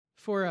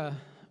For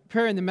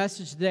prayer in the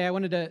message today, I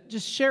wanted to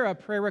just share a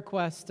prayer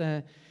request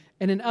and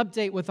an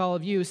update with all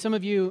of you. Some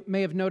of you may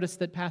have noticed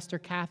that Pastor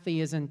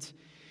Kathy isn't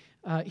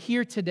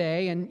here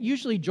today and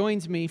usually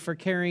joins me for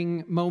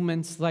carrying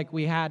moments like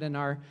we had in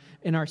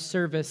our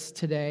service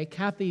today.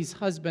 Kathy's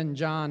husband,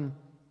 John,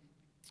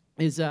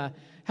 is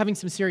having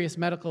some serious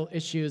medical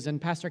issues, and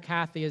Pastor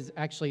Kathy has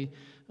actually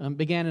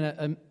began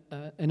an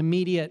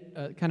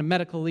immediate kind of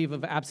medical leave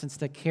of absence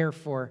to care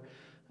for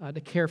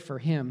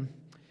him.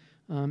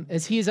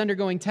 As he is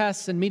undergoing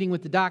tests and meeting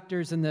with the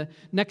doctors in the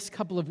next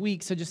couple of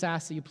weeks, I just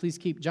ask that you please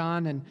keep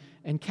John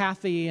and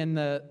Kathy and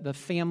the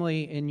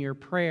family in your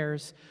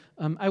prayers.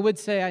 I would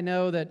say, I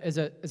know that as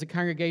a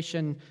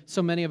congregation,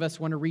 so many of us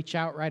want to reach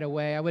out right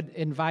away. I would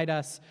invite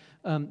us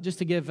just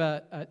to give,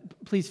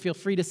 please feel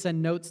free to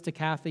send notes to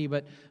Kathy,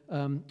 but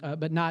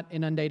not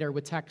inundate her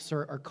with texts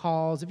or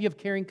calls. If you have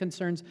caring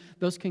concerns,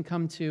 those can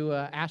come to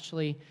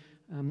Ashley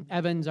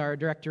Evans, our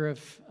Director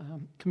of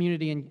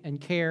Community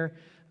and Care.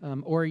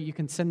 Or you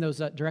can send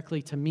those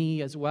directly to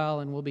me as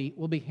well, and we'll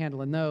be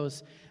handling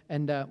those.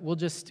 And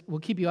we'll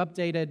keep you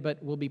updated,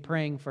 but we'll be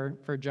praying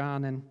for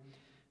John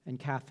and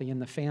Kathy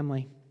and the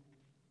family.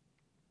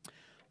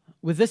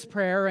 With this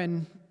prayer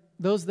and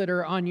those that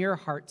are on your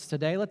hearts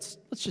today, let's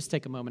just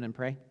take a moment and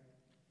pray.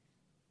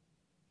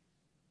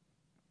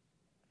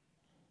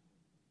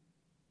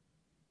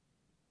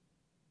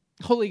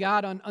 Holy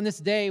God, on this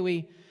day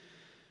we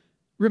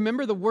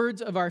remember the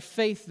words of our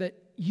faith that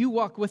you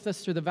walk with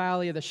us through the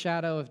valley of the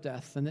shadow of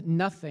death, and that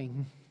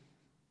nothing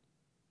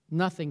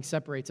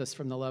separates us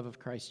from the love of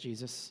Christ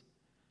Jesus.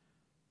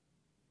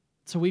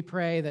 So we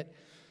pray that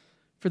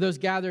for those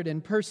gathered in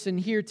person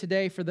here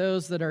today, for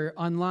those that are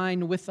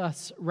online with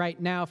us right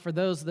now, for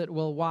those that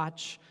will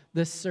watch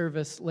this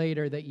service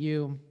later, that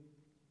you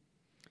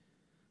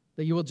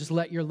will just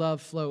let your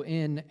love flow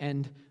in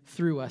and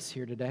through us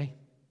here today.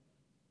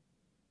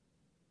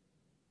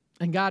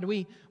 And God,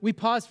 we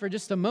pause for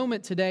just a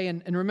moment today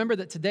and remember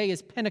that today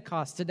is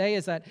Pentecost. Today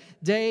is that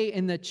day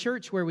in the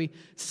church where we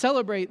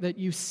celebrate that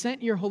you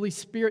sent your Holy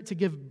Spirit to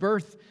give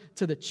birth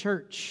to the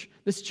church,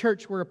 this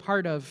church we're a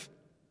part of.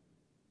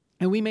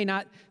 And we may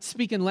not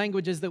speak in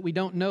languages that we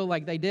don't know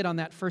like they did on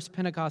that first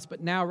Pentecost,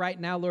 but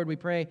right now, Lord, we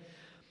pray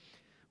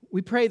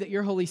that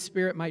your Holy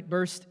Spirit might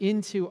burst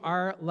into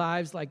our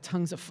lives like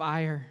tongues of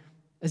fire,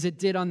 as it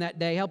did on that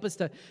day. Help us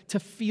to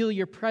feel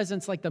your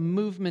presence like the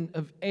movement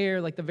of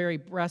air, like the very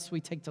breaths we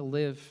take to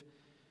live.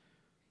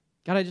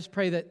 God, I just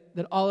pray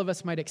that all of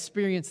us might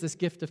experience this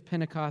gift of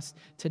Pentecost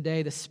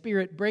today, the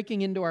Spirit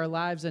breaking into our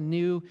lives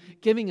anew,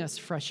 giving us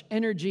fresh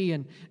energy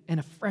and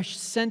a fresh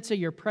sense of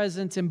your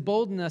presence,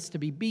 embolden us to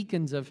be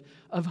beacons of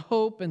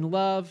hope and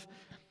love.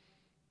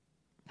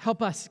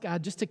 Help us,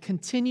 God, just to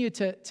continue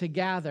to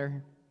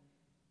gather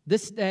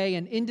this day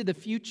and into the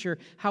future,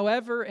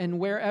 however and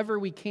wherever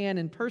we can,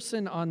 in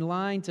person,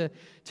 online, to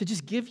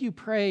just give you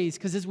praise.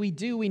 Because as we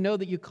do, we know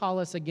that you call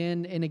us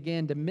again and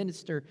again to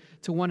minister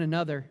to one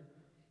another,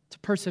 to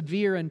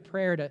persevere in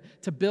prayer,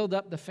 to build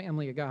up the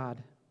family of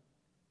God.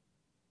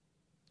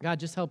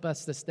 God, just help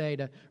us this day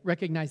to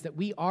recognize that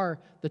we are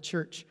the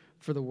church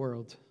for the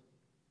world.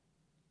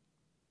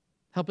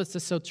 Help us to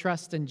so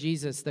trust in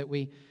Jesus that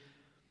we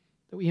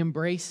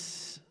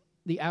embrace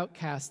the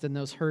outcast and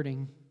those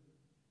hurting.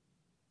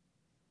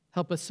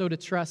 Help us so to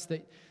trust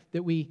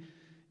that we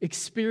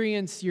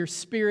experience your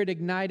Spirit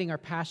igniting our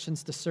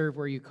passions to serve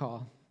where you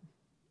call.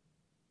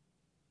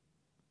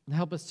 And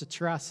help us to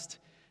trust,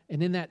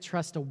 and in that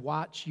trust to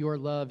watch your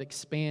love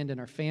expand in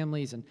our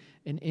families and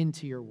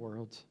into your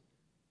world.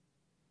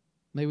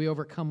 May we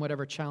overcome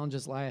whatever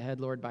challenges lie ahead,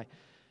 Lord, by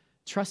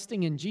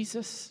trusting in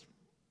Jesus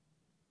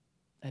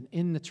and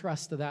in the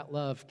trust of that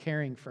love,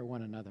 caring for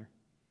one another.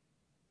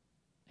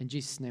 In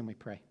Jesus' name we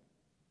pray.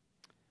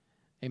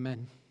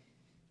 Amen.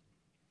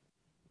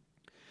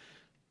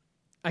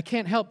 I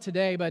can't help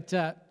today, but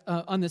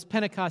on this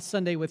Pentecost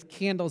Sunday with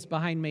candles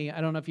behind me,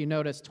 I don't know if you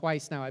noticed,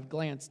 twice now I've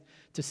glanced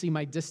to see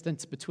my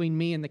distance between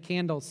me and the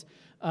candles.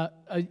 A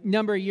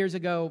number of years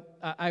ago,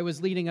 I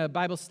was leading a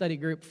Bible study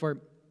group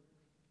for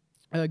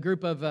a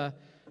group of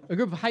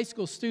high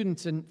school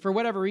students, and for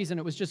whatever reason,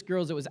 it was just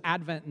girls. It was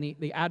Advent, and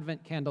the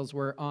Advent candles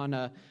were on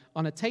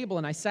a table,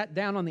 and I sat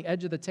down on the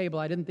edge of the table.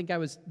 I didn't think I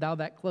was now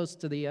that close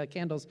to the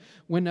candles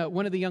when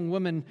one of the young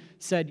women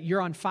said, "You're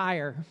on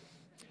fire."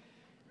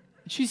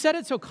 She said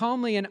it so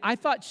calmly, and I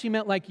thought she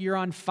meant like you're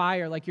on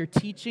fire, like your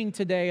teaching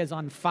today is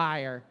on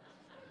fire.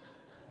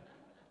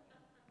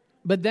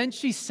 But then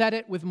she said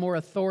it with more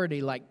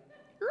authority, like,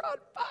 you're on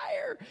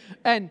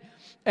fire.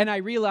 And I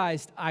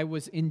realized I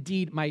was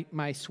indeed,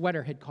 my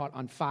sweater had caught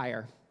on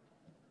fire.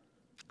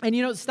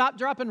 And stop,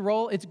 drop, and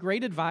roll, it's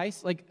great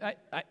advice. Like,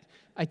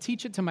 I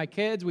teach it to my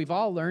kids. We've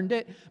all learned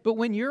it. But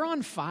when you're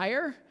on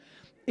fire,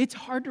 it's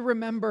hard to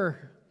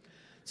remember.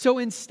 So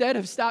instead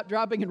of stop,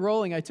 dropping, and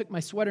rolling, I took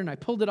my sweater and I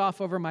pulled it off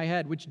over my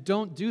head, which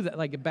don't do that,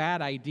 like a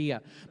bad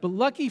idea. But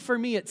lucky for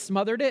me, it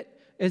smothered it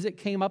as it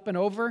came up and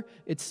over.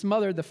 It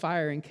smothered the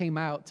fire and came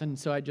out, and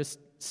so I just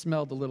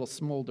smelled a little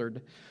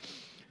smoldered.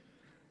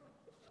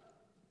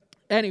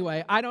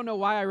 Anyway, I don't know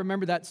why I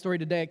remember that story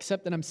today,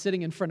 except that I'm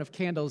sitting in front of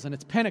candles and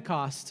it's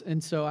Pentecost.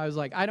 And so I was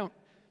like,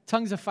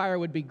 tongues of fire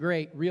would be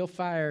great. Real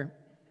fire,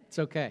 it's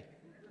okay.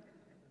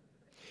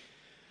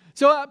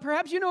 So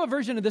perhaps you know a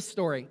version of this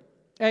story.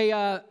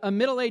 A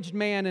middle-aged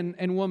man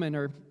and woman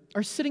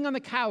are sitting on the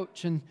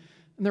couch and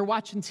they're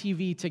watching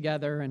TV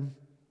together. And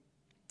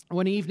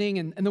one evening,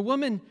 and the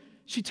woman,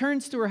 she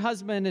turns to her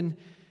husband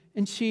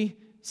and she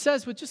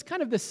says with just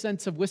kind of this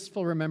sense of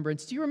wistful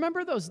remembrance, do you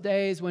remember those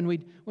days when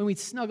we'd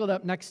snuggled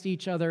up next to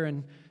each other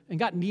and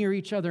got near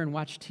each other and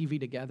watched TV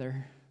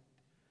together?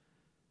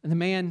 And the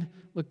man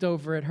looked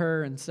over at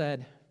her and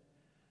said,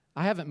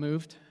 I haven't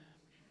moved.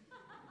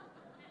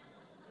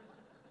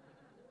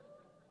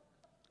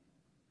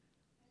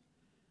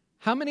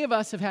 How many of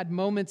us have had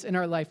moments in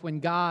our life when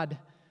God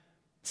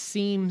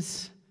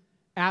seems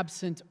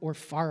absent or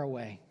far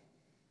away?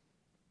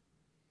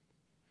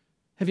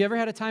 Have you ever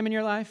had a time in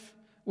your life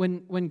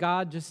when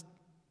God just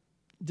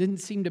didn't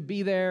seem to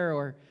be there,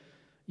 or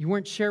you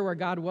weren't sure where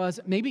God was?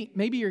 Maybe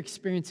you're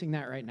experiencing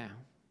that right now.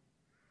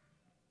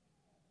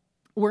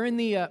 We're in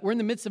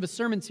the midst of a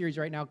sermon series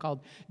right now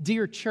called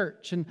Dear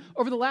Church, and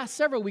over the last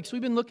several weeks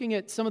we've been looking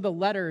at some of the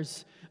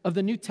letters of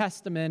the New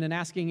Testament and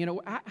asking,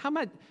 how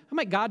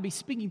might God be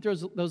speaking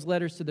through those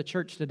letters to the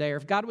church today? Or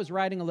if God was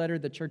writing a letter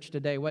to the church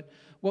today,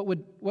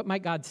 what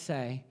might God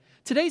say?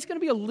 Today's going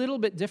to be a little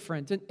bit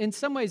different. In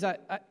some ways,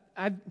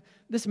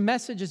 this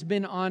message has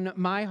been on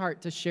my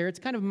heart to share. It's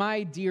kind of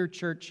my Dear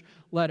Church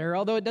letter,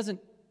 although it doesn't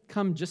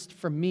come just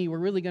from me. We're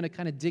really going to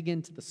kind of dig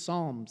into the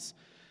Psalms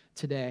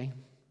today,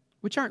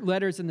 which aren't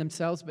letters in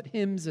themselves, but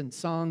hymns and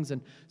songs,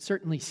 and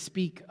certainly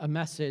speak a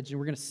message, and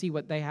we're going to see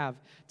what they have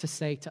to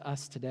say to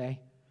us today.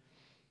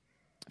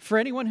 For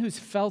anyone who's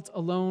felt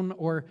alone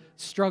or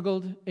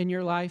struggled in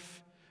your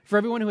life, for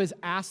everyone who has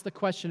asked the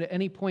question at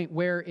any point,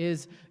 where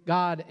is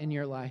God in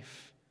your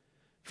life?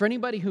 For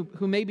anybody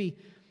who may be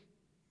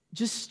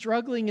just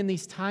struggling in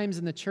these times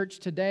in the church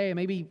today,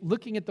 maybe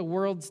looking at the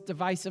world's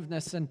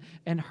divisiveness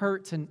and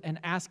hurt and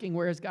asking,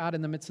 where is God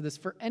in the midst of this?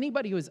 For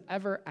anybody who has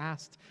ever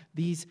asked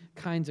these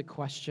kinds of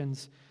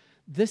questions,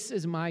 this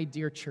is my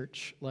Dear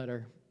Church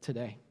letter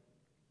today.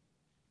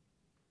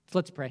 So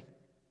let's pray.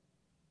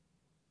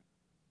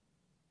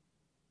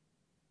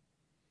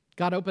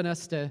 God, open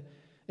us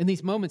in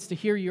these moments to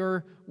hear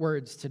your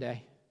words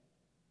today.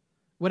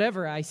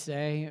 Whatever I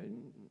say,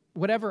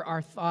 whatever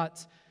our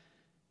thoughts,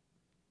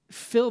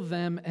 fill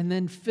them and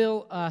then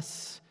fill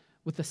us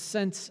with a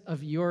sense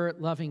of your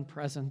loving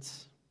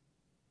presence.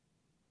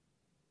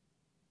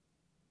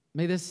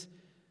 May this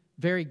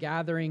very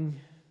gathering,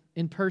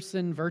 in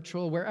person,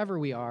 virtual, wherever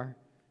we are,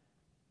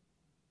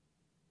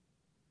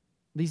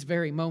 these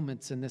very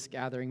moments in this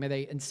gathering, may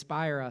they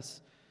inspire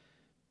us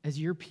as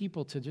your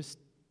people to just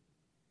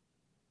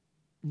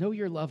know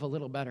your love a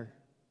little better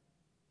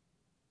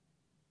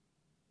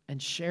and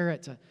share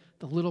it to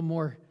a little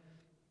more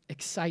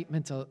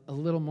excitement, a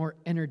little more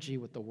energy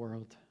with the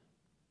world. In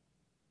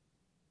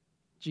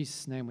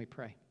Jesus' name we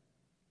pray.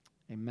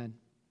 Amen.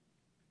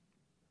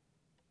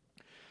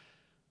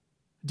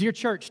 Dear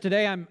church,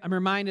 today I'm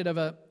reminded of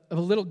a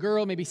little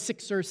girl, maybe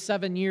 6 or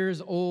 7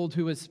 years old,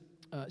 who was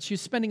she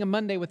was spending a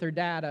Monday with her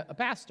dad, a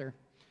pastor.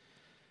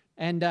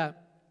 And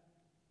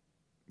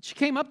she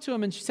came up to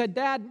him and she said,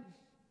 Dad,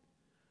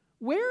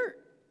 where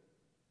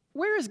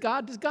is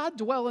God? Does God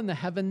dwell in the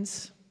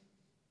heavens?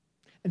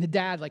 And the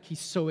dad, he's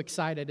so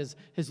excited as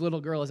his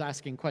little girl is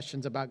asking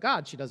questions about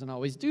God. She doesn't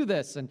always do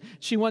this, and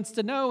she wants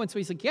to know. And so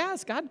he's like,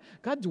 yes,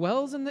 God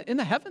dwells in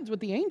the heavens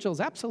with the angels,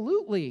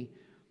 absolutely.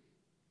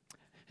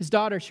 His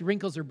daughter, she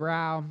wrinkles her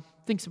brow,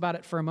 thinks about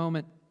it for a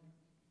moment,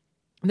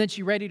 and then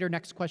she readied her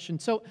next question.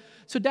 So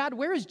Dad,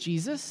 where is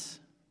Jesus?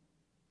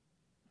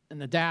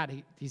 And the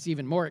dad, he's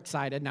even more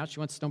excited. Now she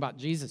wants to know about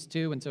Jesus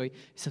too. And so he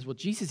says, well,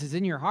 Jesus is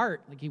in your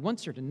heart. He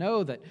wants her to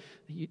know that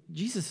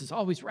Jesus is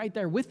always right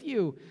there with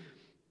you.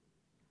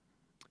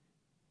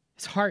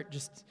 His heart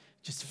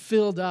just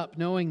filled up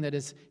knowing that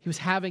as he was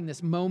having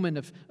this moment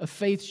of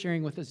faith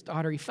sharing with his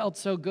daughter, he felt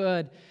so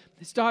good.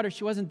 His daughter,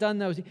 she wasn't done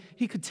though.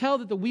 He could tell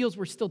that the wheels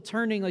were still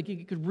turning,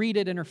 he could read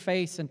it in her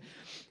face. And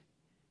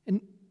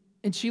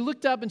she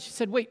looked up and she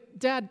said, wait,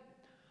 Dad,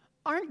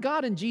 aren't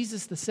God and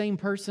Jesus the same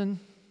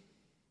person?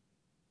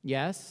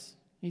 Yes,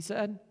 he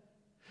said.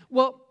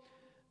 Well,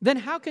 then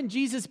how can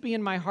Jesus be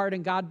in my heart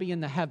and God be in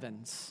the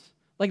heavens?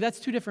 That's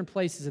two different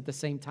places at the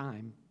same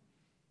time.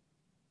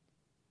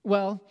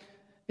 Well,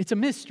 it's a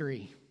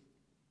mystery.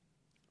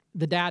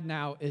 The dad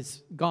now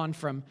is gone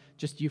from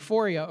just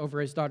euphoria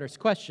over his daughter's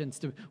questions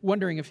to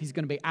wondering if he's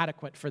going to be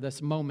adequate for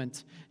this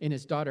moment in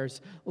his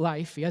daughter's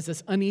life. He has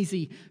this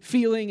uneasy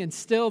feeling, and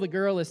still the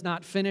girl is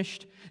not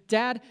finished.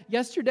 Dad,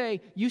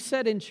 yesterday you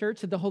said in church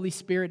that the Holy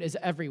Spirit is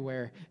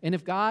everywhere. And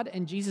if God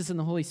and Jesus and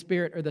the Holy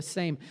Spirit are the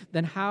same,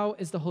 then how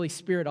is the Holy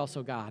Spirit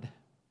also God?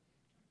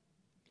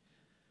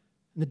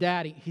 And the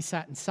dad, he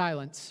sat in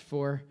silence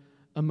for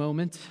a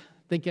moment,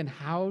 thinking,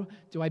 how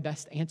do I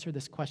best answer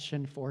this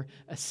question for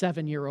a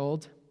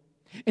 7-year-old?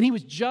 And he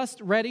was just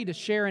ready to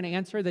share an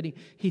answer that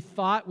he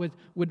thought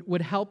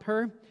would help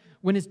her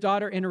when his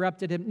daughter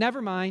interrupted him.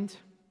 Never mind.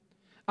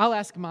 I'll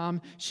ask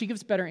Mom. She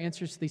gives better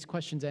answers to these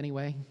questions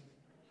anyway.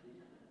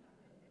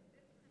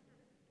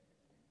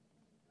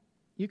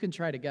 You can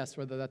try to guess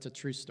whether that's a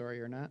true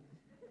story or not.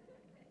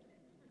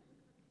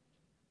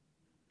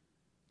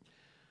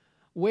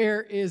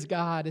 Where is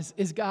God?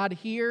 Is God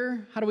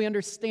here? How do we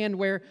understand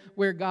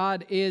where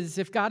God is?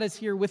 If God is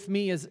here with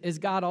me, is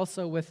God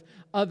also with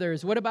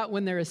others? What about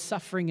when there is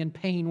suffering and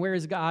pain? Where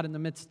is God in the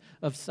midst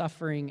of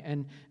suffering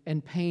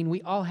and pain?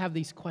 We all have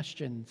these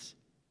questions.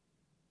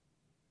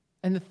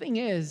 And the thing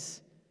is,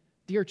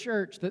 dear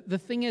church, the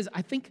thing is,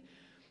 I think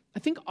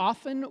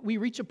often we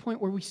reach a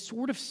point where we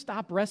sort of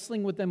stop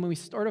wrestling with them and we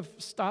sort of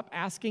stop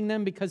asking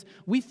them because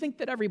we think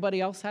that everybody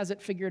else has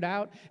it figured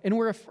out, and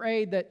we're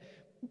afraid that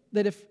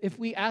if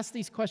we ask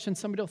these questions,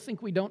 somebody will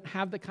think we don't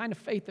have the kind of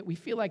faith that we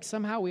feel like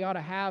somehow we ought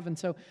to have. And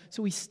so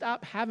we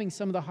stop having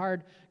some of the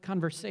hard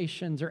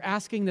conversations or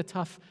asking the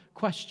tough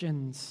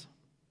questions.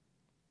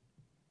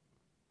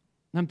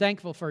 And I'm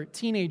thankful for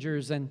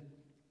teenagers and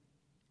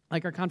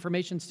like our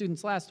confirmation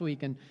students last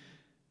week and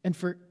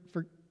for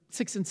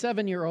 6 and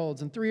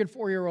 7-year-olds and 3 and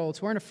 4-year-olds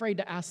who aren't afraid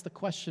to ask the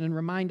question and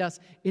remind us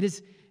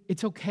it's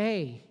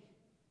okay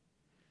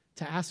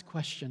to ask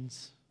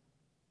questions.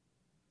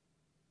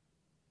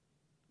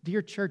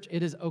 Dear church,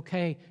 it is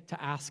okay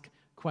to ask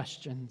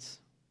questions.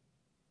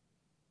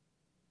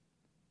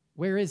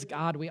 Where is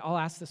God? We all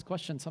ask this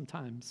question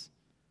sometimes.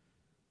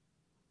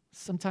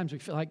 Sometimes we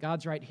feel like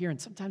God's right here,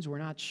 and sometimes we're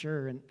not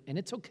sure, and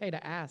it's okay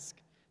to ask.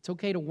 It's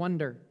okay to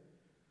wonder.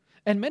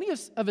 And many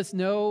of us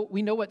know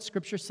what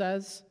Scripture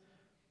says,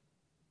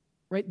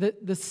 right?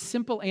 The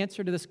simple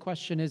answer to this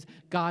question is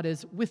God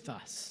is with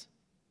us.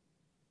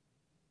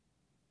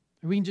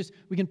 We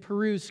can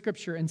peruse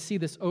Scripture and see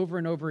this over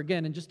and over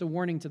again. And just a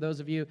warning to those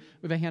of you,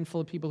 we have a handful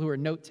of people who are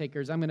note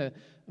takers. I'm gonna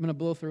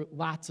blow through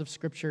lots of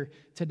Scripture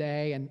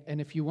today.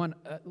 And if you want,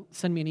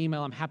 send me an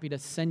email. I'm happy to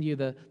send you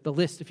the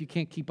list if you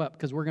can't keep up,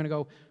 because we're gonna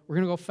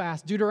go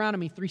fast.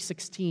 Deuteronomy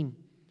 3:16.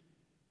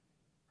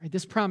 Right,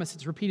 this promise,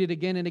 it's repeated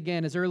again and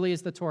again as early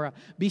as the Torah.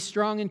 Be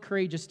strong and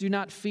courageous. Do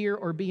not fear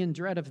or be in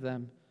dread of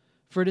them,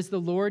 for it is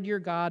the Lord your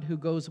God who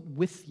goes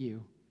with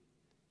you.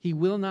 He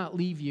will not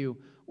leave you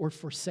or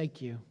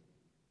forsake you.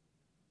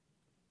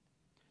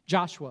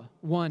 Joshua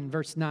 1,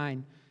 verse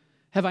 9.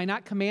 Have I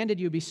not commanded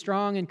you, be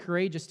strong and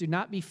courageous, do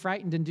not be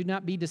frightened and do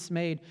not be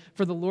dismayed,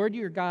 for the Lord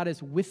your God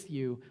is with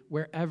you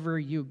wherever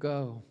you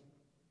go.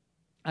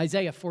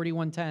 Isaiah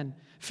 41:10.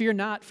 Fear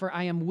not, for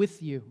I am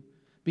with you.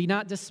 Be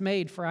not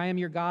dismayed, for I am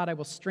your God. I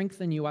will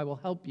strengthen you, I will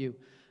help you.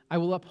 I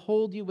will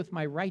uphold you with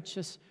my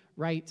righteous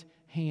right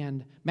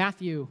hand.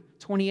 Matthew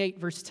 28,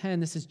 verse 10.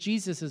 This is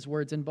Jesus'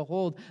 words. And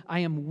behold, I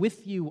am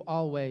with you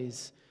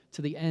always,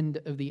 to the end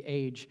of the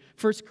age.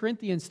 1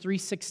 Corinthians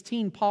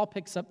 3:16, Paul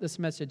picks up this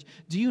message.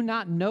 Do you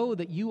not know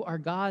that you are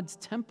God's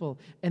temple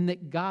and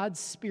that God's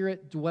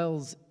Spirit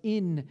dwells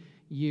in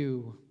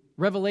you?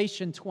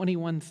 Revelation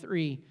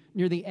 21:3,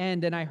 near the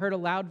end, and I heard a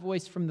loud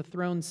voice from the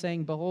throne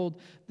saying, behold,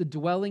 the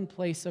dwelling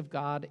place of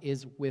God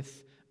is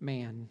with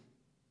man.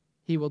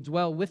 He will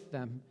dwell with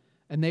them,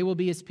 and they will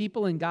be his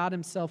people, and God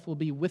himself will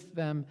be with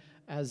them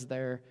as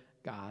their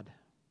God.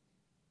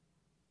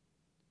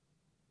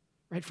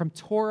 Right, from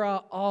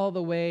Torah all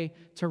the way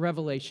to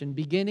Revelation,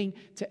 beginning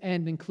to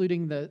end,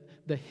 including the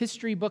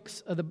history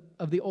books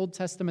of the Old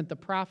Testament, the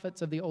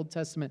prophets of the Old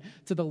Testament,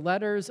 to the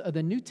letters of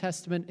the New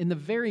Testament, in the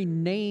very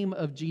name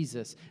of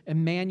Jesus,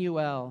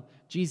 Emmanuel.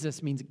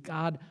 Jesus means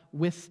God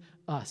with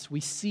us. We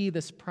see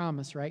this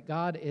promise, right?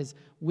 God is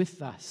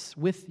with us,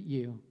 with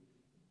you.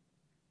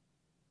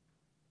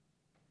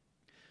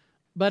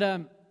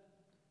 But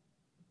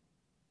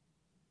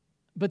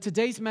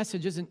today's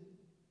message isn't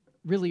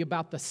really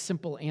about the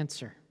simple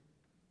answer.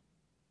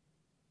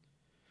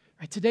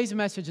 Right? Today's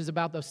message is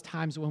about those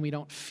times when we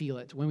don't feel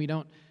it, when we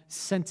don't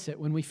sense it,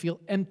 when we feel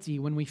empty,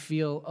 when we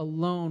feel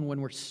alone, when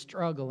we're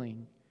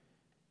struggling,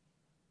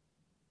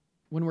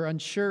 when we're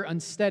unsure,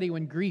 unsteady,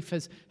 when grief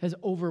has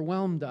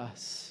overwhelmed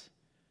us.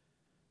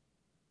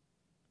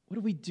 What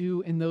do we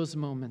do in those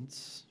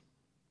moments?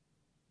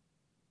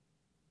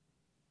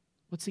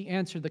 What's the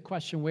answer to the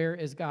question, where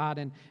is God?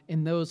 And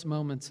in those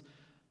moments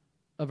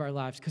of our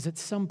lives, because at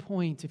some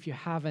point, if you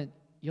haven't,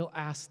 you'll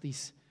ask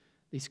these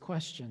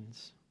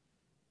questions.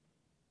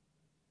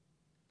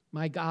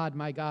 My God,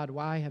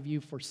 why have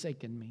you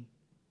forsaken me?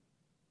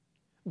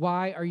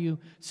 Why are you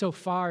so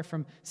far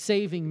from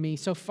saving me,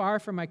 so far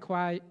from my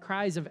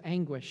cries of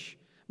anguish?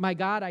 My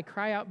God, I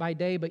cry out by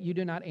day, but you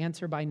do not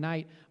answer by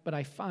night, but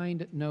I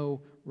find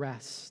no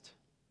rest.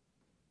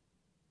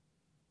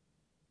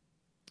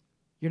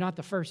 You're not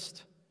the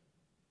first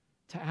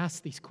to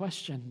ask these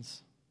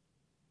questions.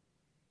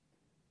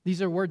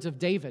 These are words of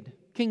David,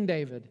 King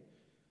David.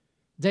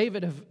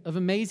 David of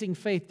amazing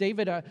faith.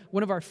 David,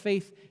 one of our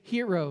faith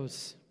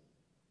heroes.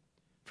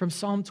 From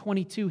Psalm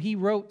 22, he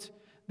wrote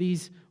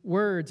these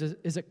words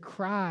as a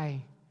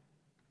cry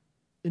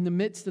in the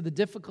midst of the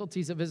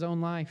difficulties of his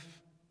own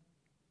life.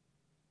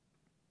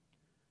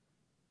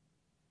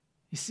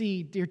 You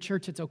see, dear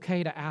church, it's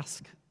okay to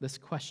ask this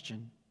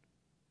question.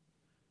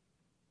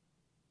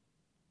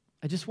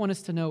 I just want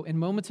us to know in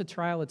moments of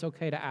trial, it's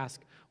okay to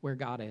ask where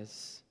God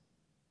is.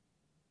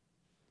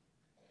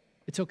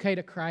 It's okay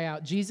to cry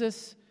out,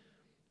 Jesus,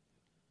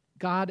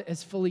 God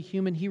as fully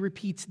human, he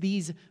repeats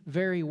these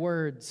very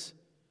words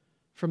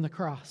from the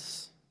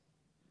cross.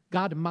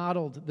 God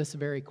modeled this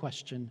very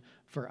question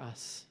for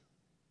us.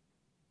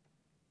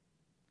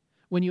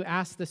 When you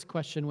ask this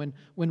question,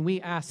 when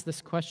we ask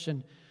this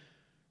question,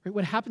 right,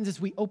 what happens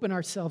is we open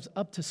ourselves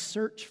up to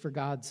search for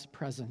God's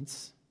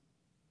presence.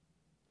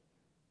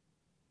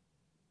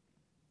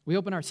 We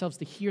open ourselves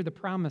to hear the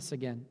promise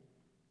again.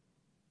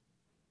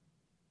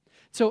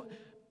 So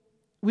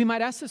we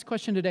might ask this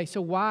question today,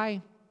 so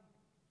why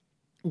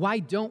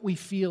don't we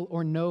feel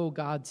or know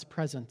God's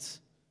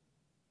presence?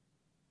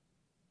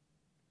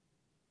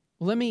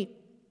 Well, let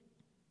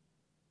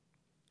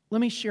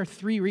me share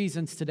 3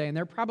 reasons today, and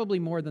there are probably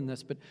more than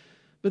this, but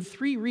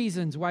 3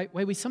 reasons why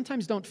we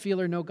sometimes don't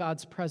feel or know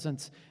God's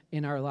presence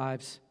in our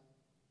lives.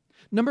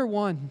 Number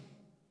 1,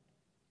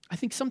 I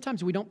think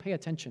sometimes we don't pay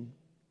attention.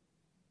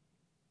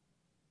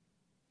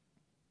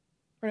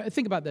 Right,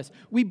 think about this.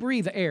 We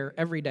breathe air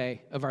every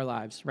day of our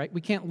lives, right? We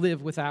can't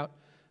live without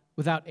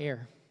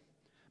air.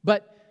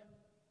 But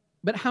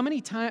how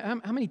many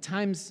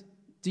times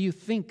do you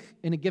think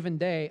in a given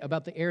day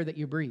about the air that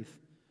you breathe?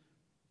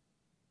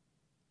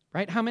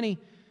 Right? How many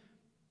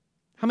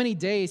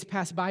days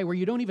pass by where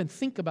you don't even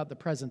think about the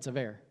presence of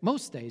air?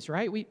 Most days,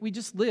 right? We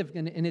just live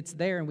and it's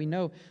there and we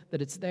know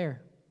that it's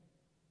there.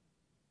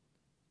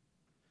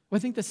 Well, I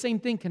think the same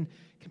thing can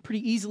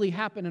pretty easily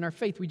happen in our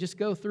faith. We just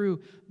go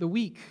through the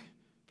week.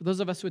 For those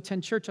of us who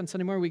attend church on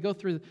Sunday morning, we go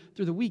through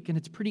the week, and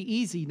it's pretty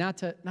easy not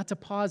to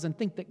pause and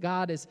think that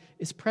God is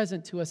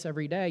present to us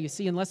every day. You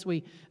see, unless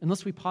we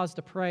pause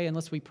to pray,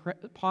 unless we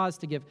pause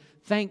to give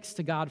thanks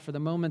to God for the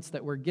moments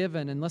that we're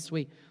given, unless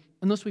we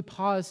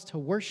pause to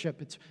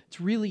worship, it's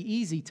really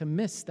easy to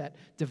miss that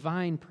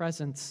divine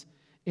presence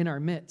in our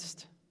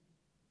midst.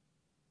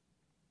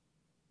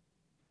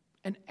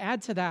 And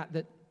add to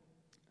that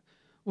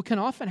what can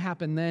often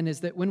happen then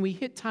is that when we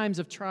hit times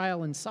of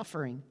trial and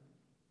suffering,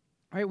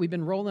 right, we've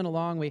been rolling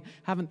along, we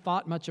haven't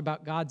thought much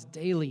about God's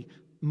daily,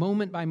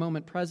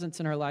 moment-by-moment presence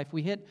in our life.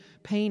 We hit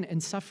pain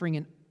and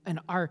suffering, and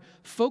our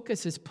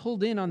focus is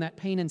pulled in on that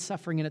pain and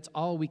suffering, and it's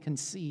all we can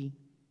see.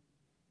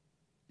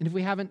 And if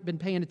we haven't been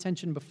paying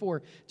attention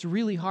before, it's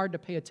really hard to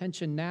pay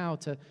attention now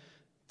to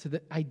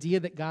the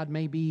idea that God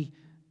might be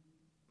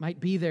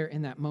there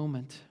in that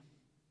moment.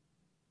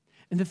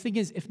 And the thing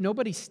is, if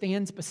nobody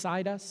stands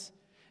beside us,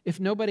 if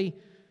nobody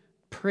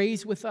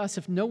prays with us,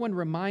 if no one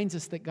reminds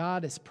us that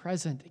God is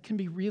present, it can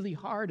be really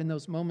hard in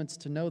those moments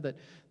to know that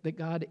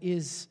God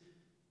is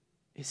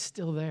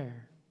still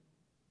there.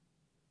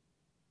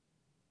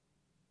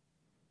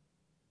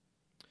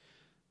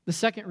 The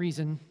second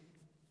reason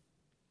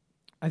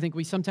I think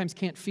we sometimes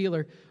can't feel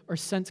or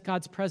sense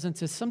God's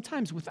presence is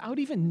sometimes without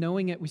even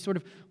knowing it, we sort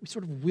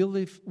of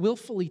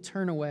willfully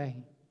turn away.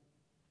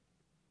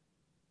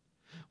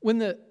 When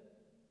the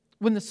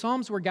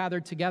Psalms were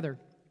gathered together,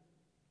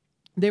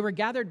 they were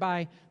gathered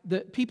by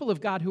the people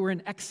of God who were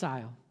in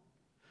exile.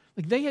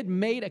 Like they had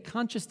made a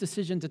conscious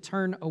decision to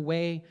turn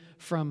away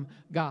from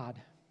God.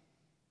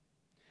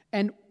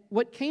 And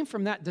what came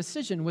from that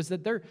decision was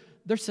that their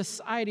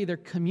society, their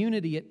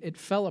community, it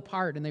fell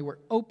apart, and they were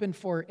open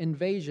for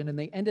invasion, and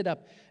they ended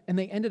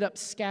up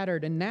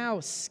scattered. And now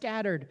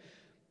scattered,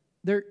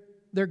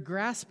 they're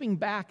grasping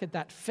back at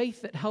that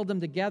faith that held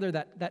them together,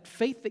 that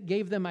faith that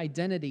gave them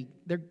identity.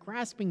 They're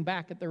grasping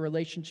back at their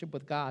relationship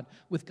with God,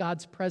 with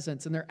God's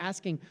presence, and they're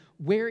asking,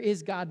 where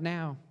is God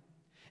now?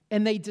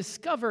 And they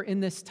discover in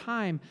this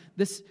time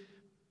this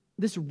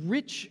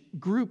rich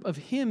group of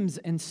hymns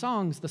and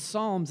songs, the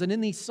Psalms. And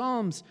in these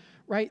Psalms,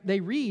 right, they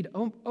read,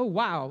 oh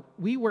wow,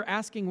 we were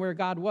asking where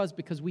God was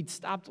because we'd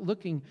stopped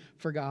looking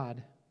for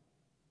God.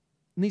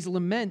 And these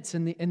laments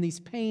and these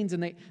pains,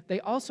 and they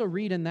also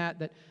read in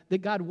that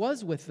God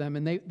was with them,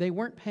 and they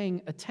weren't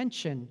paying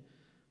attention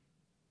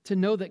to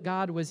know that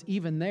God was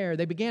even there.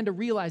 They began to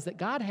realize that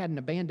God hadn't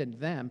abandoned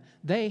them.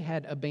 They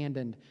had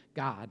abandoned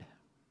God.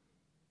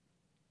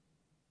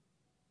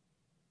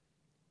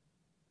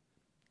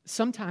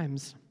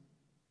 Sometimes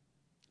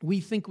we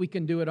think we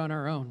can do it on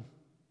our own.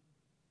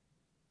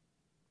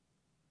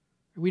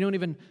 We don't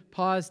even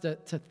pause to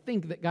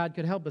think that God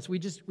could help us. We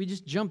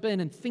just jump in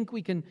and think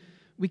we can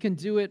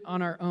do it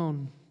on our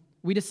own.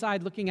 We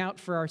decide looking out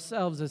for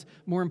ourselves is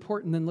more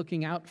important than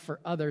looking out for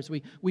others.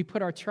 We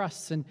put our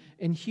trusts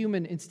in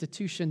human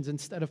institutions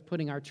instead of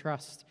putting our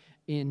trust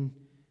in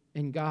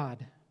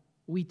God.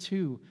 We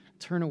too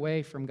turn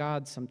away from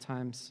God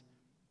sometimes.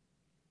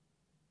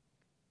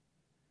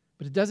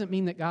 But it doesn't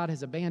mean that God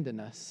has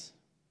abandoned us.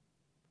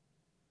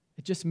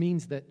 It just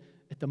means that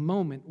at the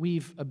moment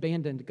we've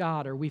abandoned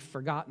God, or we've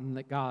forgotten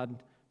that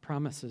God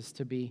promises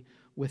to be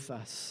with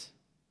us.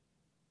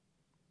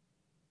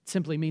 It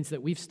simply means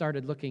that we've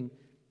started looking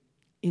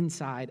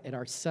inside at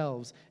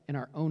ourselves and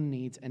our own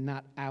needs, and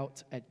not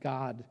out at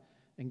God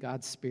and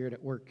God's Spirit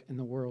at work in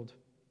the world.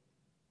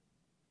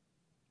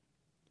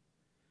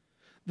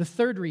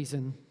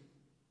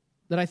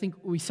 that I think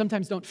we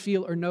sometimes don't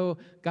feel or know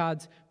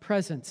God's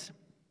presence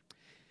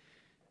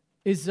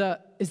is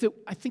that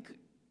I think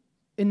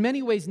in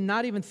many ways,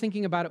 not even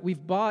thinking about it,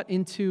 we've bought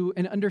into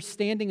an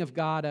understanding of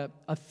God,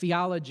 a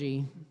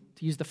theology,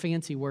 to use the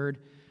fancy word,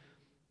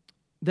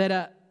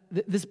 that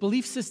this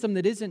belief system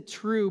that isn't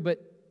true,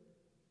 but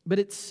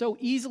it so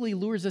easily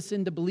lures us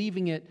into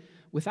believing it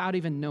without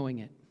even knowing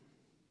it.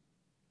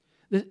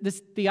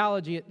 This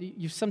theology,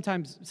 some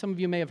of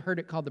you may have heard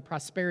it called the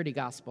prosperity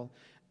gospel.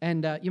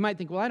 And you might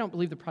think, well, I don't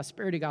believe the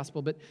prosperity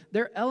gospel, but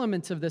there are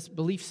elements of this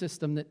belief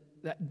system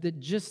that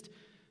just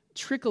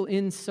trickle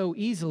in so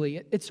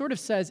easily. It sort of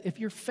says, if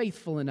you're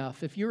faithful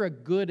enough, if you're a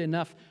good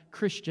enough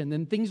Christian,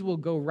 then things will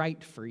go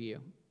right for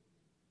you.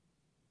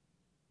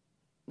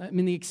 I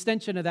mean, the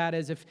extension of that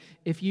is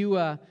if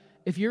you're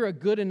a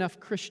good enough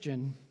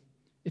Christian,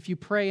 if you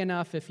pray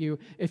enough, if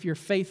you're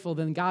faithful,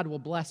 then God will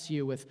bless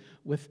you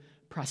with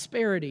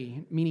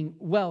prosperity, meaning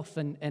wealth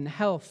and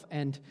health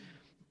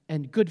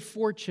and good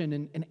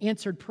fortune and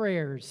answered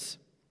prayers.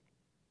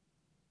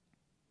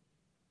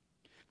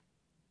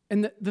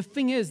 And the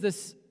thing is,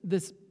 this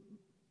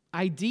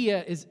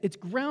idea it's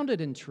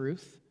grounded in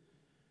truth,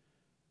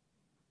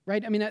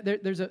 right? I mean,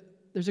 there's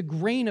a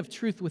grain of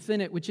truth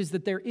within it, which is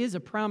that there is a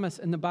promise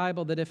in the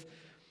Bible that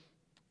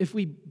if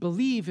we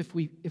believe, if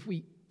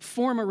we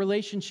form a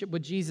relationship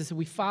with Jesus, and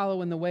we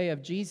follow in the way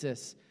of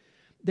Jesus,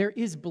 there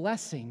is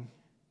blessing.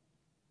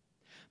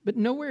 But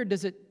nowhere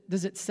does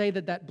it say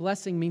that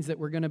blessing means that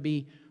we're going to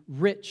be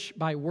rich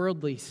by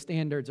worldly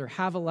standards or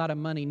have a lot of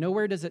money.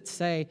 Nowhere does it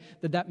say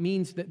that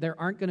means that there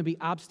aren't going to be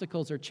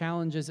obstacles or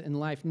challenges in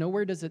life.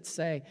 Nowhere does it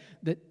say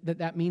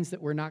that means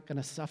that we're not going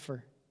to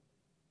suffer.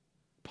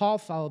 Paul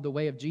followed the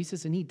way of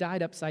Jesus, and he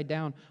died upside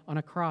down on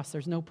a cross.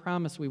 There's no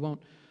promise we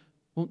won't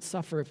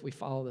suffer if we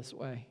follow this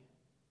way.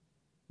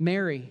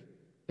 Mary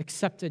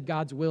accepted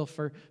God's will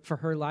for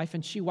her life,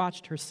 and she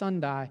watched her son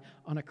die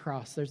on a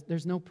cross.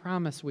 There's no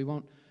promise we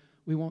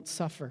won't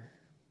suffer.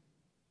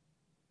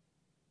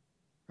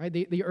 Right?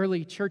 The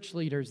early church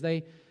leaders,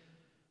 they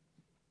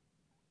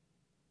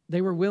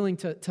were willing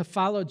to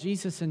follow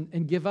Jesus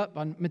and give up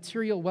on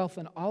material wealth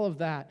and all of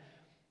that,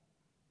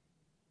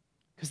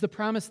 because the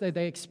promise that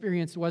they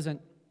experienced wasn't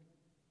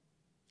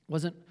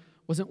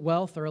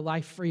wealth or a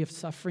life free of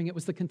suffering. It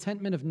was the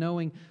contentment of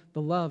knowing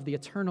the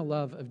eternal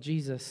love of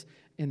Jesus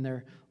in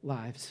their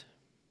lives.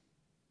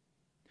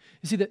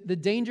 You see, the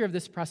danger of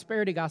this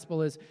prosperity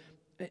gospel is,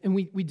 and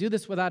we do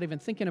this without even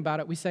thinking about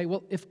it, we say,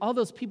 well, if all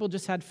those people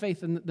just had faith,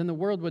 then the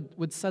world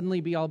would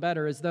suddenly be all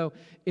better, as though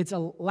it's a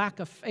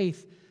lack of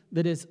faith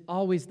that is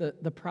always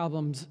the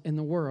problems in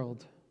the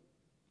world.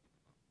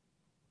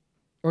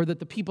 Or that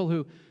the people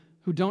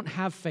who don't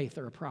have faith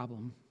are a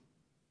problem.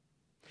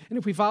 And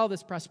if we follow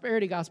this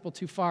prosperity gospel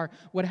too far,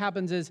 what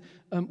happens is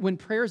when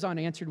prayers aren't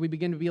answered, we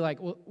begin to be like,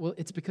 well,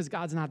 it's because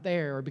God's not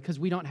there, or because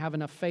we don't have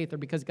enough faith, or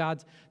because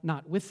God's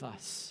not with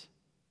us.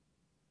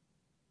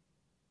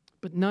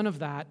 But none of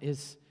that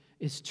is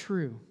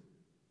true.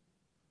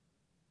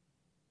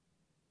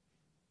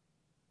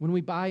 When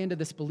we buy into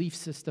this belief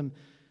system,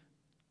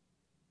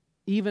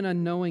 even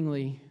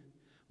unknowingly,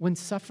 when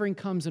suffering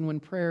comes and when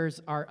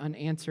prayers are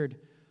unanswered,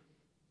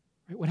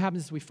 right, what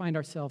happens is we find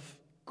ourselves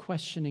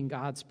questioning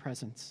God's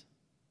presence.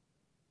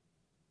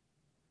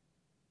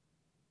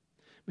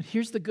 But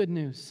here's the good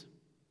news.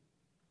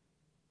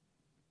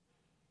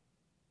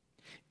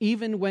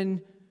 Even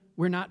when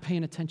we're not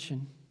paying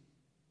attention,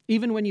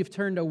 even when you've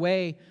turned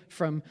away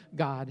from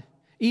God,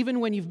 even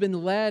when you've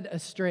been led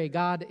astray,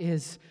 God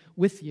is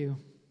with you.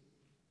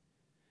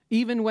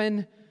 Even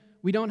when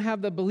we don't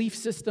have the belief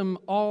system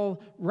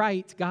all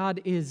right,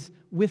 God is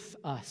with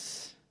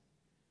us.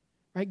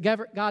 Right?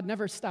 God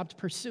never stopped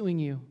pursuing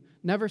you,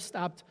 never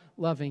stopped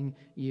loving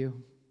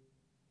you.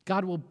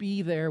 God will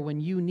be there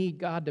when you need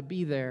God to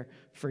be there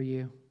for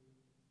you.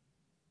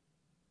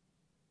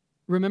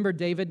 Remember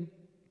David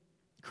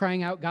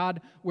crying out,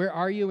 God, where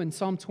are you, in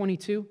Psalm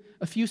 22?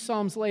 A few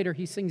psalms later,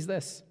 he sings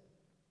this.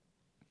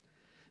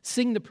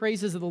 Sing the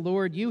praises of the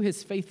Lord, you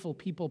his faithful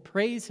people.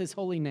 Praise his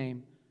holy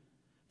name.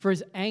 For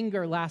his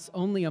anger lasts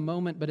only a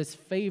moment, but his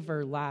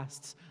favor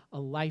lasts a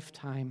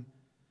lifetime.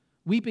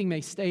 Weeping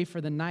may stay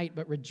for the night,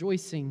 but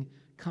rejoicing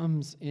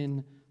comes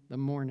in the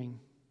morning.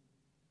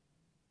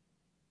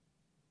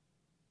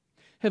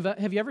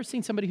 Have you ever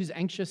seen somebody who's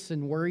anxious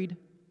and worried?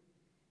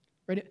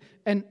 Right?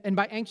 And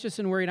by anxious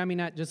and worried, I mean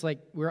not just like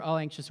we're all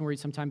anxious and worried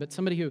sometimes, but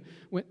somebody who,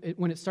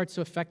 when it starts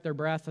to affect their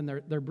breath and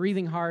they're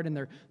breathing hard and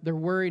they're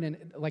worried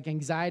and like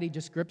anxiety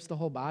just grips the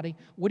whole body,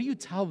 what do you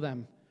tell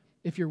them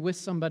if you're with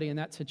somebody in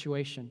that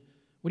situation?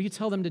 What do you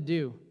tell them to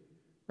do?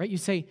 Right? You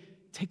say,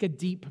 take a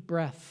deep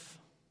breath.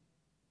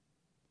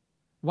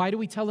 Why do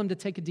we tell them to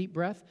take a deep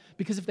breath?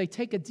 Because if they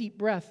take a deep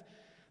breath,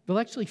 they'll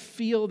actually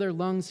feel their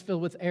lungs fill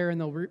with air, and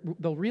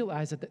they'll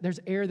realize that there's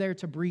air there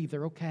to breathe.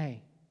 They're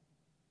okay.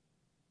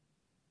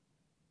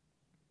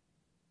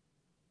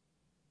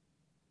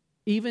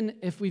 Even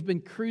if we've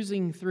been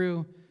cruising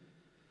through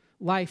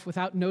life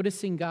without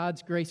noticing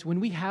God's grace, when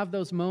we have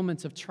those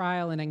moments of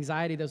trial and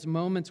anxiety, those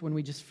moments when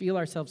we just feel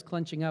ourselves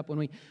clenching up,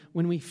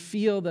 when we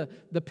feel the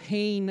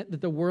pain that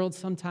the world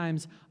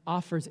sometimes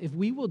offers, if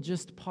we will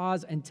just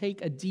pause and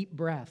take a deep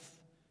breath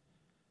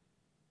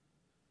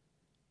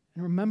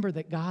and remember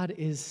that God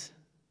is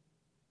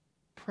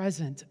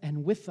present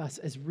and with us,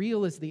 as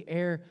real as the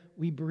air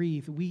we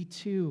breathe, we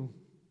too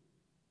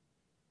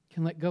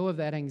can let go of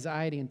that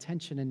anxiety and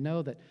tension and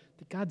know that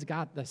God's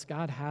got this.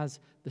 God has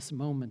this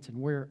moment, and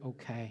we're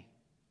okay.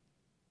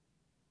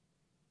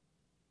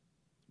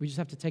 We just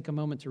have to take a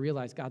moment to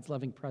realize God's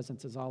loving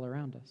presence is all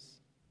around us.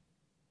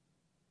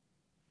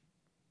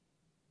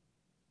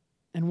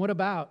 And what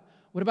about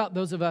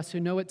those of us who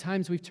know at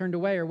times we've turned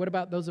away? Or what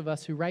about those of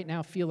us who right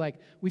now feel like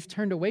we've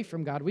turned away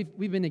from God?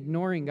 We've been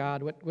ignoring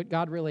God, what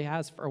God really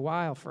has for a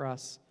while for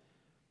us.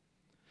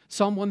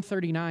 Psalm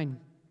 139,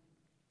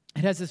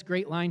 it has this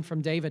great line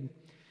from David.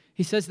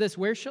 He says this,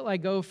 "Where shall I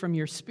go from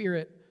your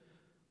spirit?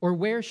 Or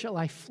where shall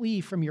I flee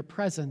from your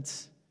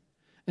presence?"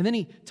 And then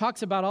he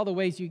talks about all the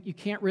ways you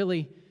can't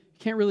really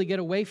get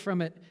away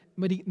from it.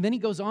 But then he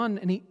goes on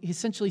and he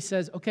essentially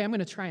says, okay, I'm going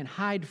to try and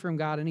hide from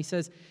God. And he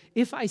says,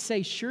 "If I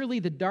say, surely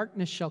the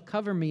darkness shall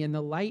cover me and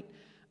the light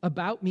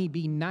about me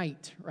be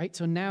night," right?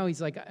 So now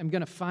he's like, I'm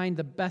going to find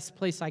the best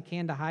place I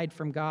can to hide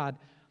from God.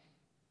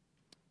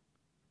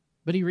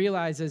 But he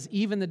realizes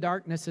even the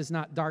darkness is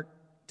not dark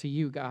to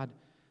you, God.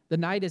 The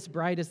night is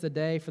bright as the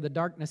day, for the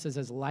darkness is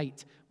as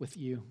light with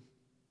you.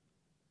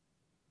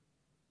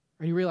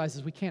 Or he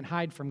realizes we can't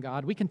hide from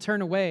God. We can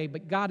turn away,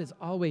 but God is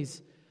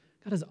always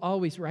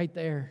right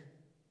there.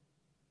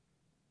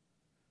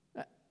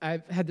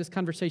 I've had this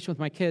conversation with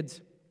my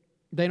kids.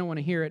 They don't want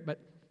to hear it, but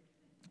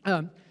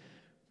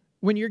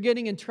when you're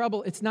getting in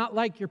trouble, it's not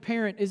like your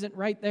parent isn't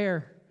right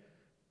there,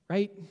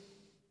 right?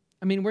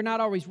 I mean, we're not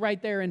always right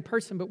there in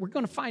person, but we're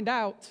going to find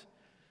out.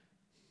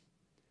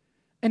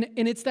 And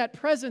it's that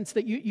presence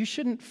that you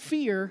shouldn't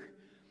fear.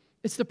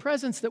 It's the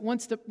presence that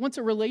wants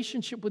a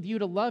relationship with you,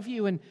 to love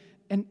you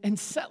and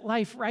set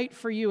life right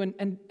for you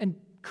and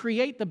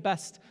create the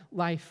best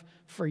life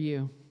for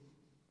you.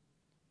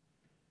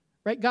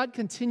 Right? God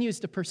continues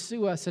to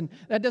pursue us, and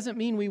that doesn't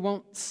mean we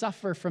won't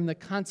suffer from the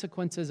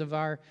consequences of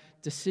our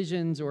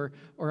decisions or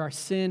our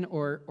sin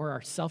or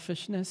our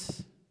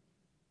selfishness.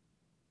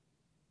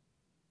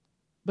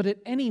 But at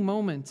any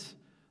moment,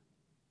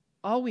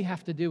 all we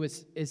have to do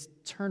is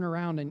turn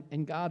around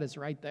and God is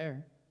right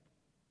there.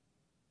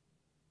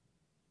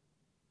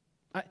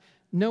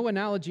 No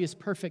analogy is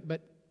perfect,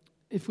 but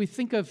if we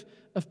think of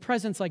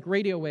presence like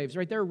radio waves,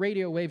 right? There are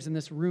radio waves in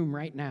this room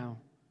right now.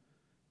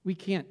 We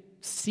can't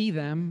see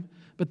them,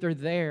 but they're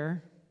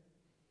there.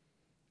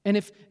 And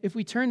if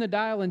we turn the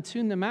dial and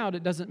tune them out,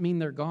 it doesn't mean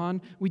they're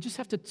gone. We just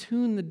have to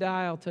tune the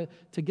dial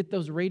to get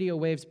those radio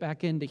waves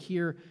back in to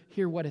hear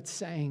what it's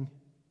saying.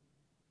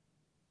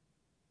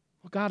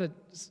 Well, God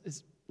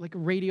is like a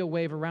radio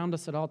wave around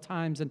us at all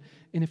times. And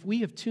if we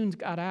have tuned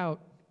God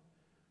out,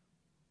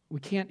 we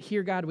can't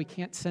hear God, we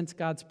can't sense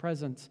God's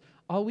presence.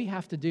 All we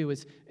have to do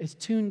is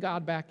tune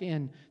God back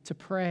in, to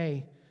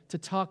pray, to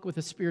talk with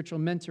a spiritual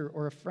mentor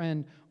or a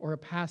friend or a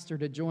pastor,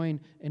 to join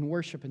in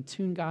worship and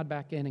tune God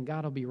back in, and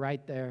God will be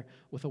right there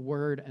with a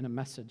word and a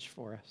message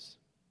for us.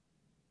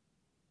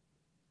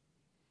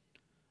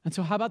 And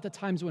so how about the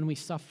times when we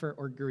suffer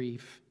or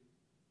grieve?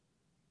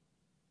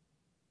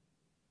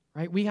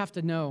 Right? We have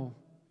to know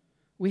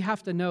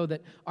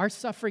that our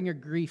suffering or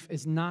grief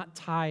is not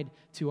tied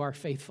to our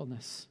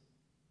faithfulness.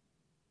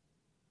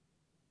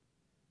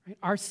 Right?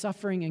 Our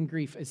suffering and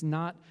grief is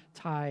not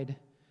tied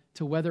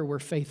to whether we're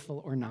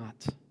faithful or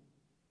not.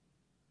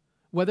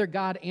 Whether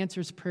God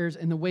answers prayers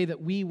in the way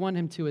that we want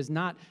him to is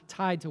not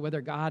tied to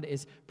whether God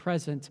is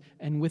present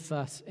and with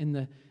us in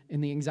the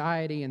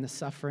anxiety and the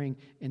suffering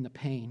and the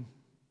pain.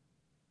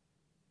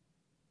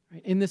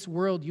 Right? In this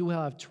world, you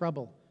will have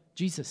trouble,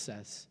 Jesus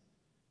says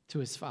to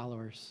his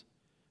followers.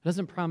 It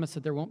doesn't promise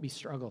that there won't be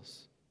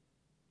struggles.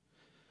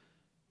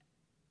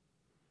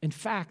 In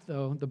fact,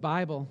 though, the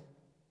Bible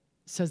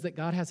says that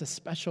God has a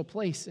special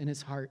place in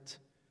his heart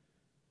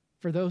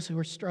for those who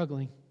are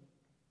struggling,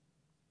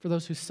 for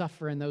those who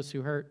suffer and those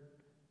who hurt.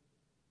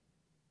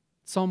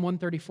 Psalm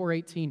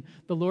 134:18,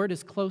 "The Lord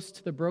is close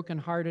to the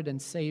brokenhearted and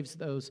saves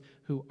those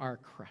who are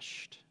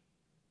crushed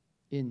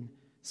in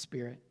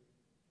spirit."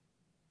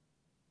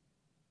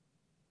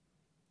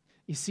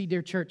 You see,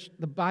 dear church,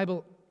 the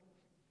Bible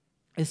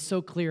is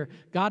so clear.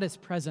 God is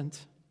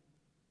present.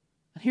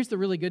 And here's the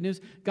really good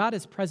news. God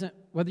is present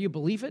whether you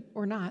believe it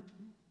or not.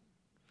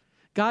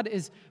 God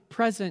is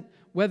present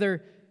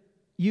whether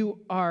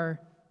you are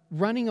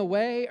running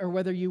away or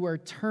whether you are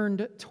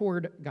turned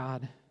toward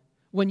God.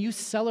 When you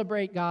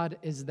celebrate, God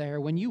is there.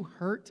 When you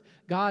hurt,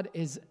 God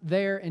is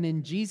there. And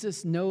in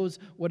Jesus knows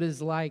what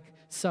it's like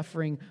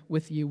suffering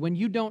with you. When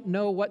you don't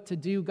know what to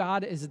do,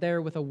 God is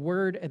there with a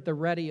word at the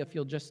ready if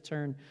you'll just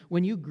turn.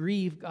 When you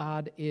grieve,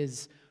 God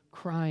is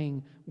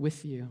crying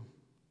with you.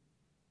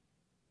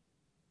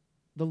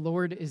 The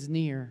Lord is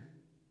near.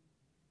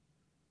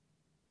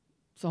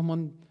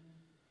 Psalm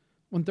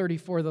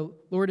 134, the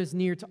Lord is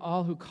near to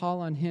all who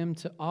call on him,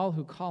 to all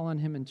who call on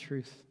him in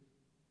truth.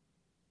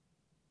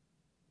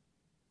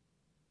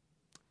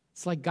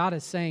 It's like God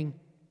is saying,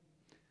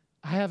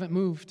 I haven't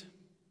moved.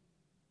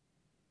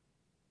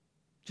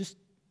 Just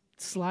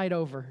slide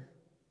over.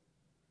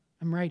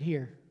 I'm right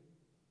here.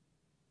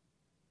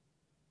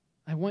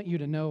 I want you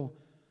to know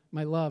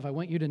my love. I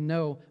want you to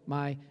know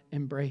my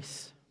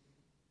embrace.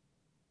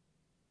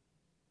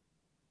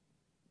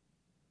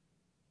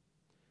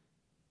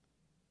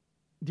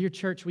 Dear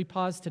church, we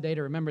pause today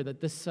to remember that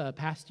this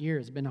past year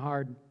has been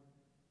hard,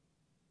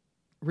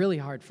 really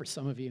hard for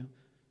some of you.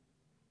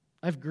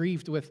 I've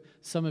grieved with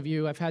some of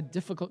you. I've had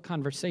difficult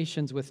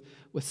conversations with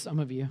some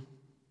of you.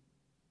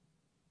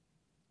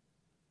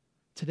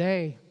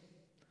 Today,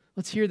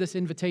 let's hear this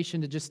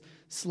invitation to just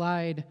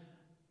slide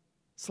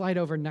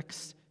over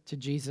next to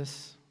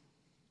Jesus,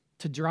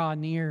 to draw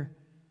near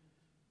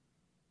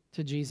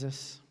to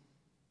Jesus.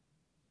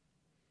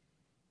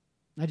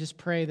 I just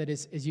pray that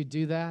as you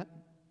do that,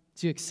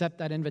 as you accept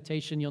that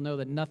invitation, you'll know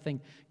that nothing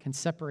can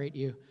separate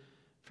you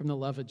from the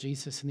love of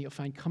Jesus, and that you'll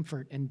find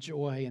comfort and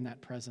joy in that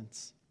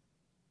presence.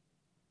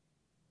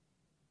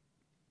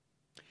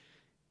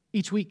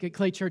 Each week at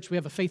Clay Church, we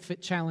have a Faith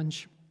Fit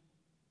Challenge.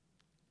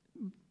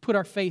 Put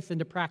our faith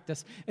into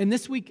practice. And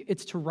this week,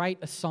 it's to write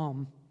a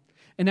psalm.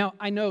 And now,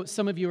 I know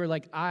some of you are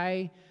like,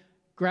 I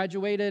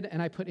graduated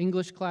and I put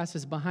English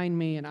classes behind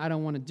me, and I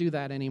don't want to do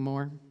that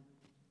anymore.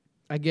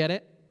 I get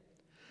it.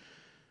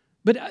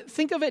 But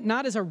think of it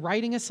not as a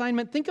writing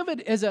assignment. Think of it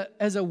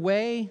as a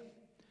way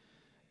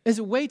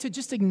to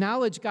just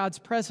acknowledge God's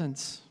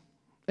presence.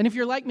 And if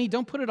you're like me,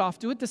 don't put it off.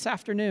 Do it this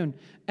afternoon.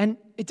 And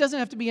it doesn't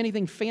have to be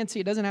anything fancy.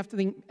 It doesn't have to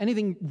be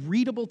anything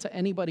readable to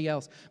anybody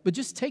else. But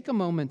just take a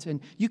moment,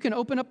 and you can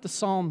open up the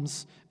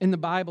Psalms in the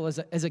Bible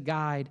as a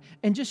guide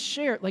and just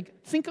share it.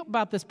 Like, think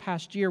about this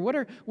past year. What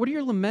are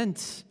your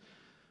laments?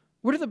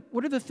 What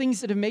are the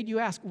things that have made you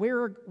ask,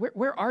 where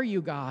are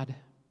you, God?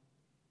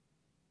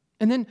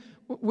 And then,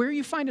 where are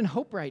you finding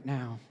hope right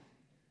now?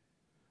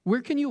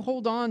 Where can you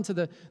hold on to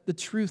the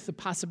truth, the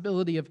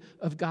possibility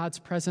of God's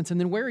presence? And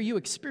then where are you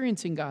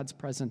experiencing God's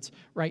presence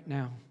right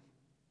now?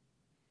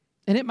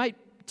 And it might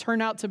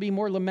turn out to be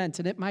more lament,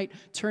 and it might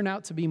turn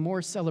out to be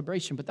more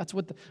celebration, but that's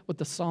what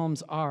the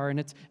Psalms are.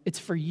 And it's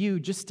for you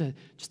just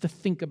to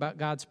think about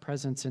God's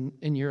presence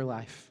in your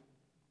life.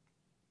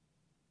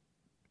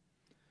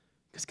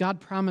 Because God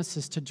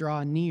promises to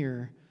draw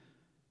near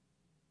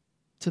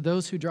to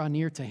those who draw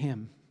near to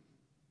him.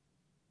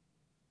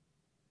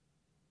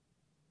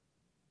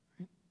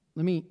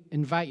 Let me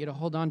invite you to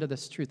hold on to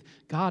this truth.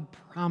 God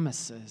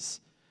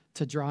promises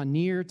to draw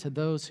near to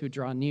those who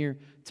draw near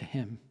to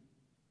him.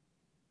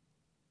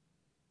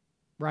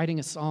 Writing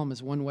a psalm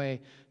is one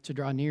way to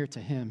draw near to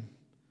him.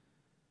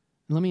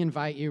 And let me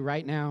invite you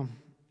right now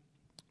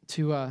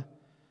to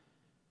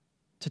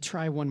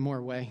try one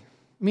more way.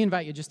 Let me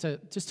invite you just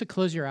to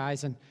close your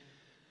eyes and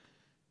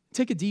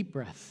take a deep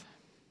breath.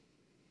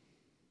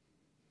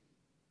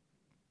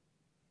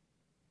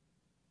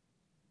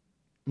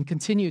 And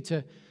continue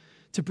to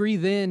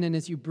breathe in, and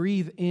as you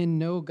breathe in,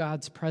 know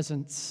God's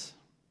presence.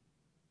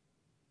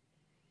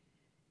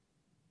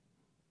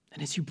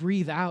 And as you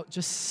breathe out,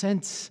 just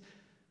sense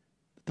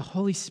that the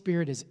Holy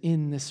Spirit is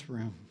in this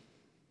room.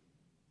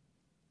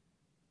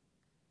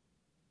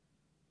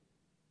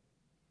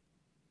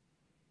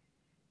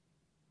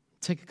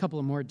 Take a couple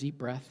of more deep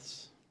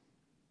breaths.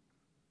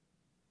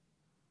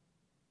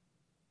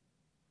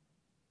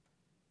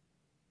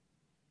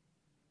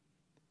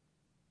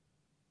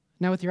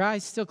 Now, with your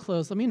eyes still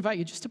closed, let me invite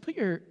you just to put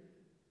your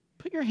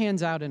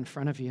hands out in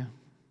front of you.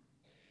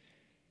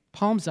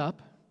 Palms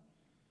up.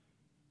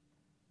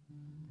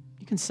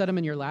 You can set them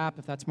in your lap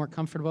if that's more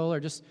comfortable, or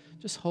just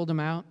hold them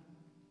out.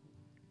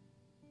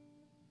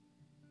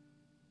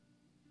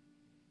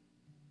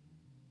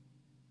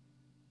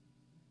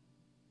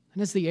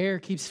 And as the air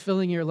keeps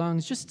filling your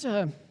lungs, just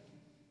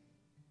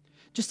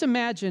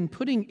imagine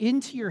putting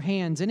into your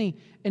hands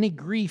any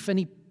grief,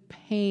 any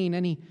pain,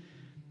 any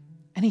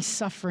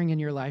suffering in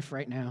your life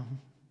right now.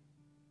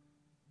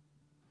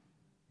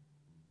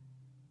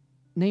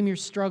 Name your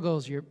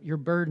struggles, your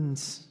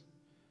burdens.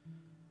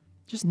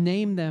 Just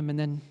name them, and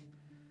then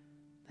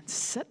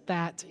set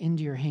that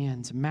into your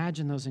hands.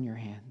 Imagine those in your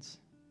hands.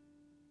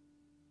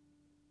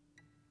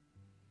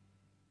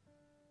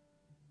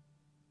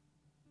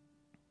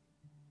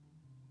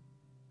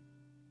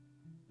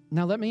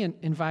 Now let me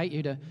invite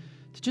you to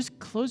just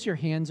close your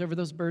hands over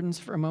those burdens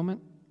for a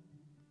moment.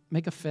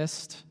 Make a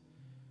fist.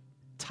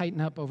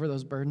 Tighten up over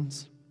those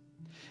burdens.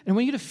 And I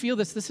want you to feel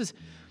this.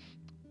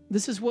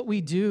 This is what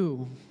we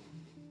do.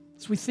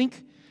 So we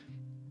think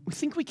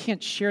we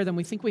can't share them.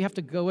 We think we have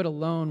to go it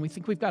alone. We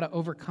think we've got to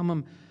overcome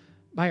them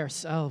by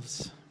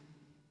ourselves.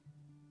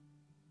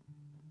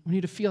 I want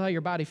you to feel how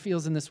your body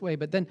feels in this way,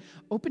 but then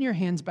open your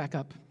hands back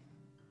up.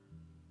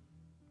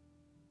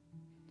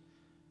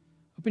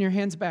 Open your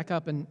hands back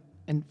up and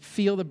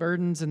feel the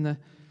burdens and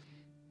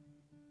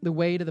the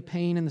weight of the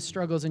pain and the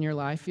struggles in your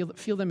life.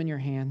 Feel them in your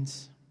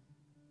hands.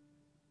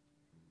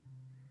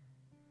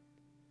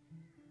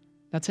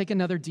 Now take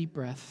another deep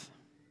breath.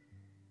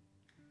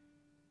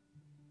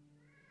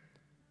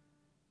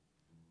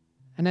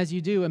 And as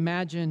you do,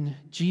 imagine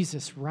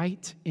Jesus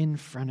right in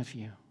front of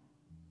you.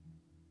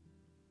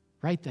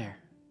 Right there.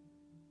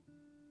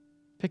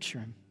 Picture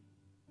him.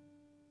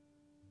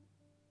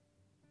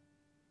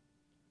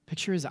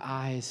 Picture his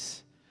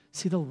eyes.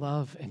 See the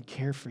love and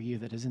care for you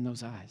that is in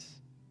those eyes.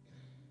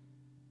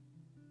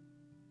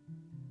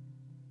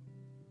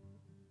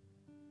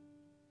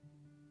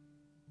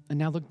 And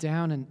now look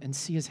down and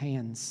see his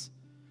hands.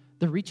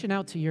 They're reaching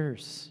out to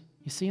yours.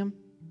 You see them?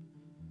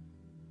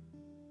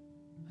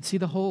 And see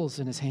the holes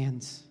in his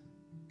hands.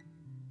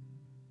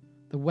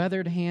 The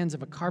weathered hands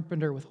of a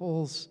carpenter with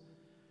holes.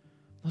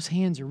 Those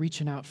hands are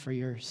reaching out for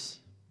yours.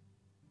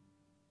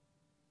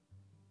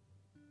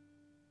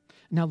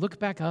 Now look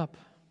back up.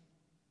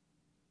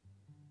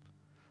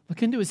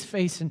 Look into his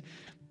face and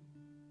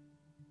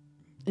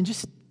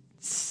just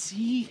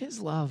see his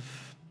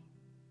love.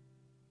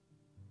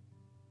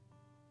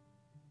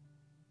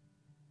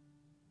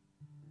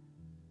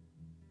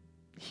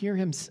 Hear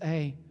him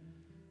say,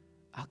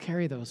 I'll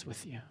carry those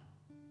with you,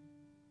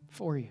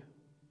 for you.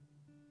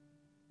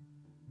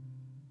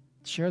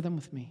 Share them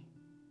with me.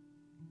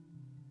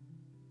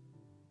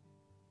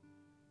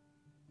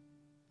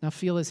 Now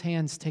feel his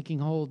hands taking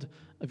hold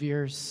of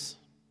yours.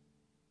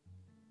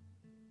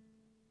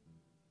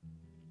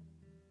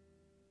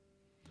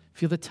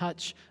 Feel the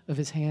touch of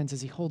his hands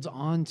as he holds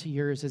on to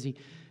yours, as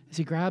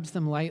he grabs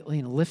them lightly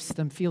and lifts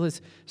them. Feel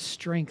his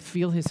strength.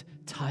 Feel his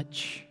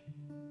touch.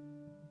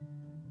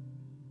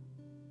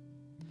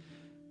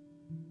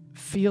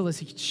 Feel as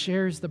he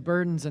shares the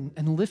burdens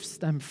and lifts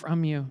them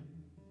from you.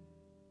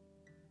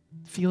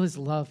 Feel his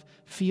love.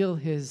 Feel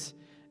his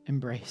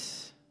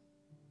embrace.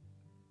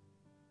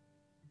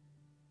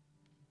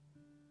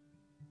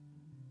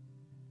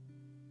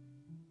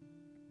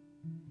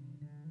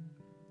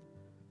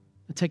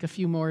 Take a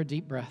few more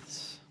deep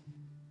breaths.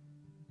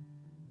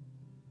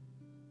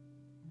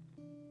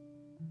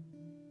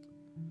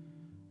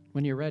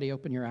 When you're ready,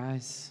 open your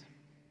eyes.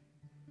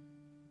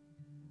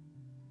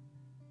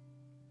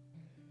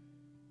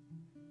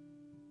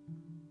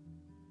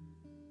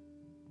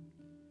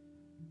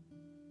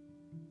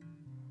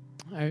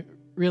 I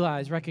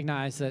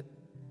recognize that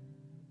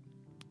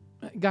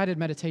guided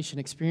meditation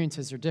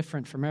experiences are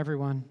different from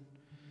everyone.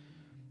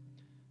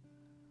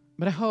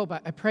 But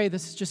I pray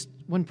this is just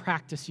one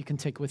practice you can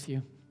take with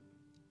you.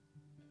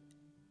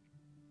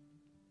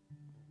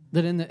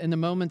 That in the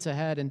moments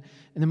ahead, and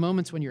in the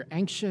moments when you're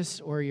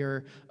anxious or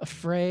you're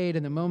afraid,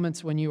 in the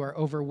moments when you are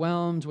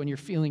overwhelmed, when you're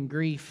feeling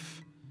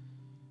grief,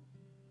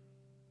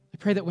 I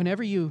pray that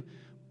whenever you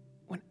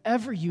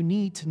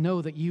need to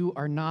know that you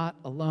are not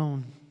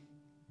alone,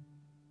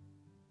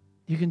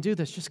 you can do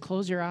this. Just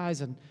close your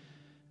eyes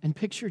and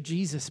picture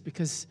Jesus,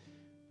 because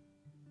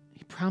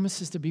he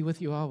promises to be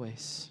with you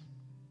always.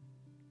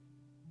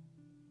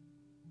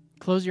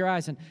 Close your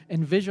eyes and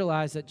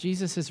visualize that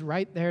Jesus is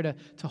right there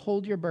to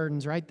hold your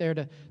burdens, right there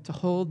to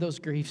hold those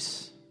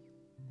griefs.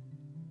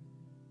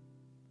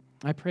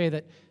 I pray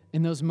that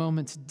in those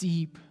moments,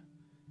 deep,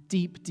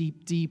 deep,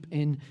 deep, deep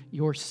in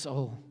your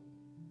soul,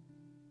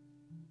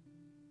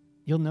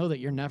 you'll know that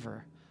you're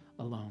never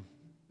alone.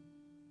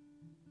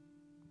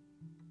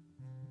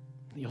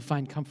 You'll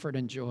find comfort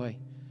and joy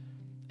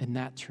in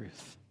that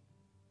truth.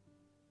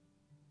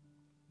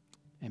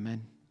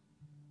 Amen.